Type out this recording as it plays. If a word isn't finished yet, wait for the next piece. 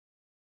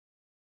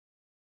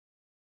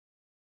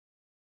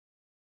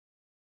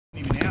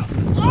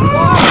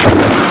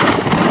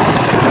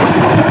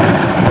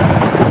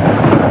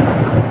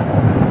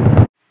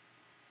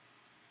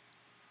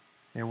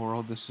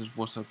world, this is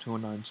What's Up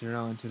 2090,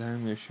 and today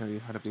I'm going to show you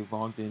how to be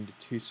logged into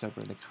two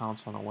separate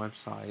accounts on a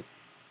website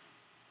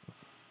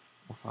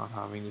without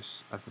having to,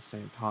 at the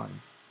same time,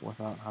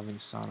 without having to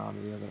sign out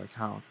of the other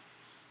account.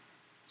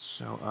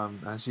 So,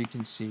 as you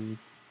can see,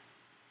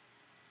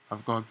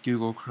 I've got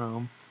Google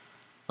Chrome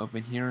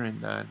open here,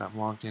 and I'm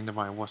logged into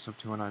my What's Up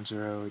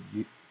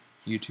 2090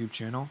 YouTube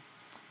channel.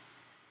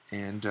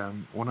 And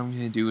what I'm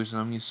going to do is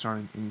I'm going to start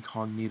an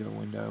incognito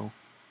window.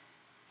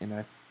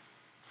 In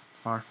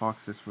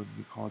Firefox, this would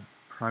be called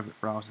private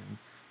browsing.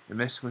 And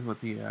basically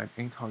what the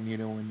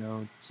incognito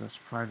window,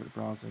 / private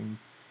browsing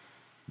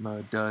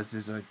mode does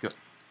is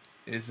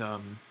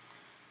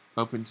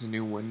opens a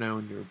new window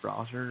in your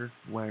browser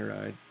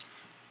where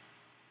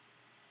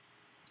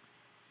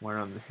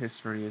the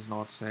history is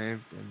not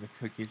saved and the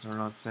cookies are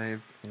not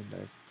saved and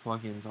the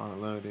plugins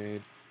aren't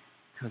loaded,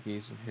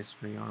 cookies and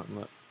history aren't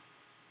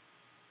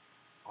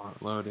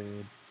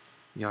loaded,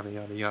 yada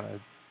yada yada.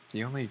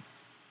 The only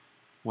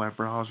web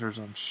browsers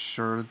I'm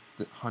sure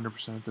that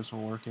 100% this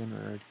will work in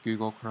are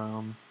Google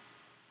Chrome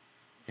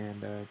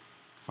and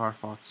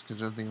Firefox, because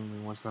they're the only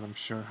ones that I'm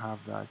sure have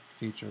that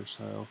feature.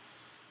 So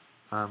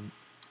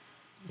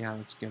yeah,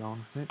 let's get on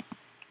with it.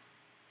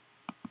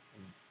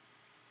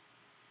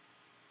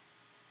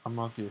 I'm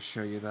not going to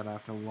show you that I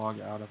have to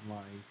log out of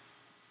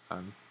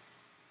my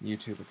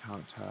YouTube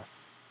account to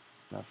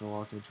have to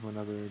log into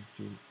another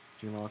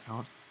Gmail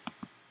account,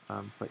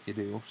 but you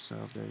do, so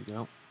there you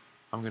go.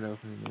 I'm going to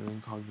open a new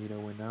incognito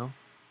window,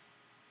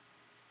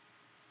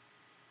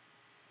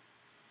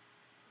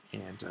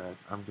 and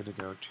I'm going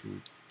to go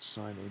to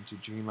sign into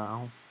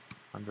Gmail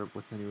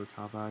with the new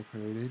account that I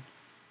created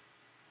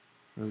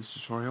for this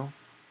tutorial.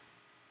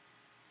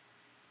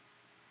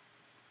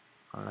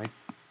 Alright.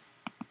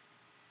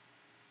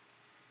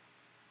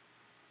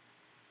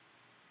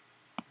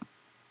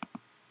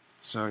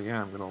 So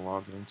yeah, I'm going to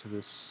log into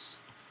this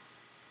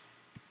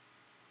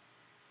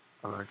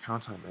other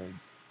account I made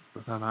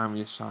without having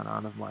to sign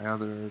out of my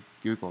other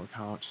Google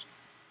account.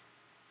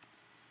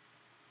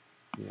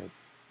 Yeah,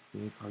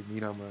 the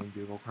incognito mode in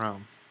Google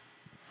Chrome,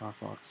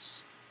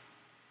 Firefox.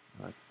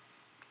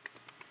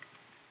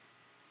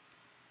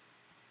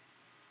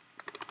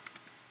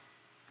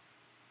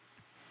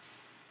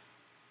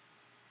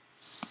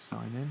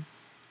 Sign in.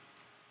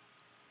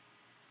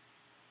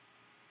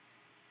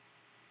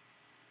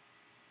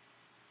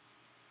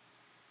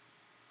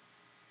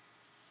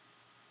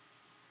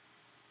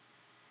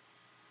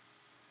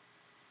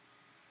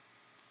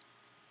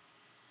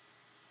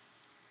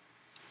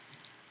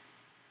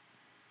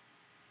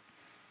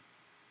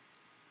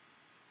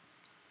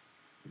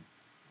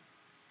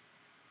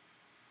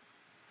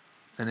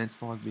 And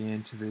it's logged me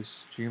into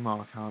this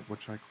Gmail account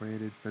which I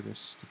created for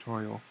this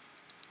tutorial.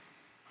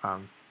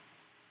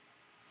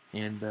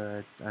 And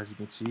as you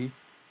can see,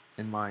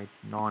 in my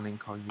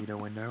non-incognito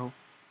window,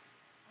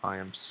 I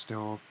am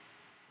still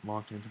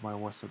logged into my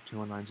What's Up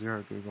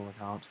 2190 Google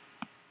account.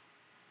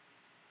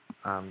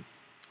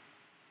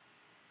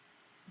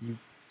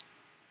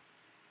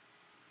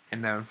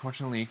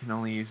 Unfortunately, you can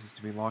only use this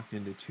to be logged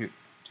into two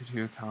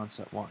accounts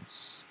at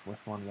once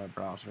with one web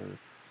browser.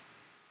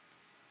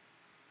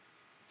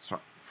 So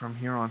from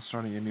here on,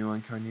 starting a new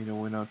incognito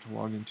window to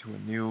log into a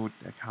new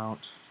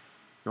account,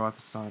 you'll have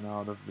to sign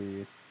out of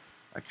the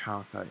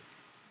account that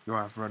you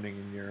have running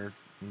in your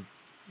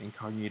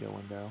incognito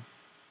window,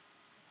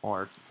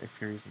 or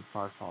if you're using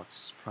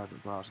Firefox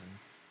private browsing.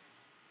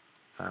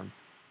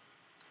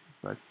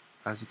 But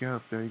as you go,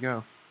 there you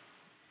go,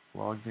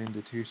 logged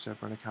into two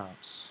separate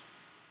accounts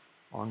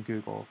on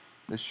Google.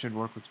 This should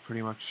work with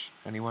pretty much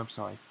any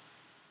website.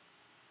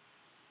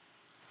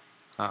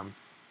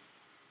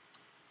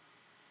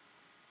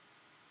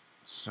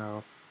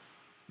 So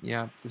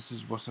yeah, this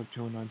is What's Up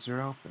 2090,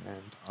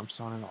 and I'm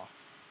signing off.